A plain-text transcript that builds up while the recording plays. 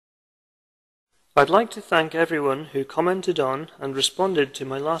I'd like to thank everyone who commented on and responded to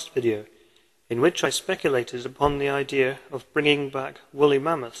my last video, in which I speculated upon the idea of bringing back woolly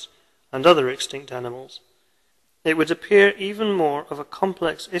mammoths and other extinct animals. It would appear even more of a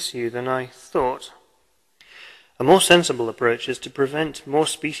complex issue than I thought. A more sensible approach is to prevent more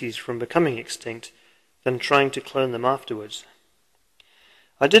species from becoming extinct than trying to clone them afterwards.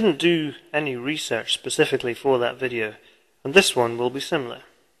 I didn't do any research specifically for that video, and this one will be similar.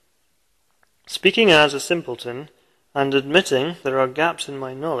 Speaking as a simpleton, and admitting there are gaps in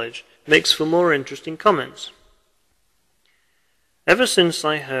my knowledge, makes for more interesting comments. Ever since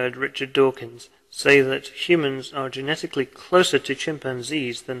I heard Richard Dawkins say that humans are genetically closer to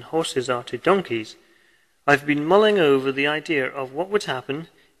chimpanzees than horses are to donkeys, I've been mulling over the idea of what would happen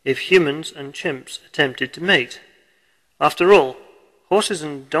if humans and chimps attempted to mate. After all, horses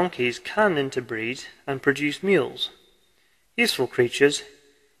and donkeys can interbreed and produce mules. Useful creatures,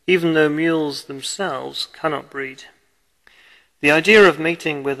 even though mules themselves cannot breed. The idea of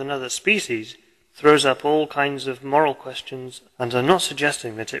mating with another species throws up all kinds of moral questions, and I'm not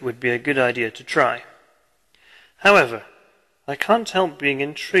suggesting that it would be a good idea to try. However, I can't help being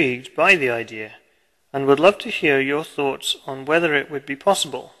intrigued by the idea, and would love to hear your thoughts on whether it would be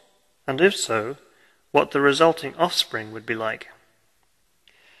possible, and if so, what the resulting offspring would be like.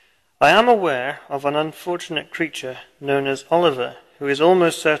 I am aware of an unfortunate creature known as Oliver, who is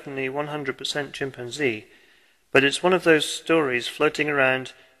almost certainly 100% chimpanzee, but it's one of those stories floating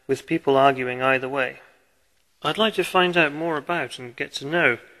around with people arguing either way. I'd like to find out more about and get to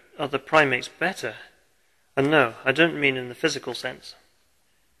know other primates better. And no, I don't mean in the physical sense.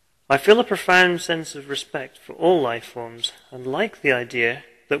 I feel a profound sense of respect for all life forms, and like the idea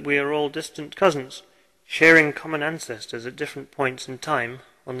that we are all distant cousins, sharing common ancestors at different points in time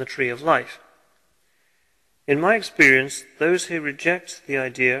on the tree of life. In my experience, those who reject the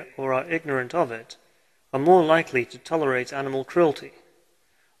idea or are ignorant of it are more likely to tolerate animal cruelty.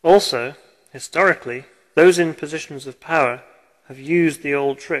 Also, historically, those in positions of power have used the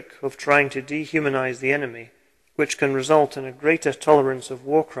old trick of trying to dehumanize the enemy, which can result in a greater tolerance of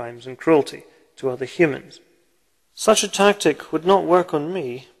war crimes and cruelty to other humans. Such a tactic would not work on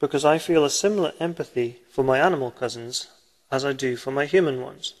me because I feel a similar empathy for my animal cousins as I do for my human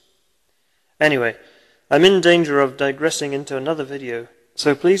ones. Anyway, I'm in danger of digressing into another video,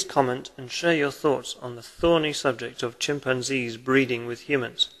 so please comment and share your thoughts on the thorny subject of chimpanzees breeding with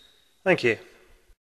humans. Thank you.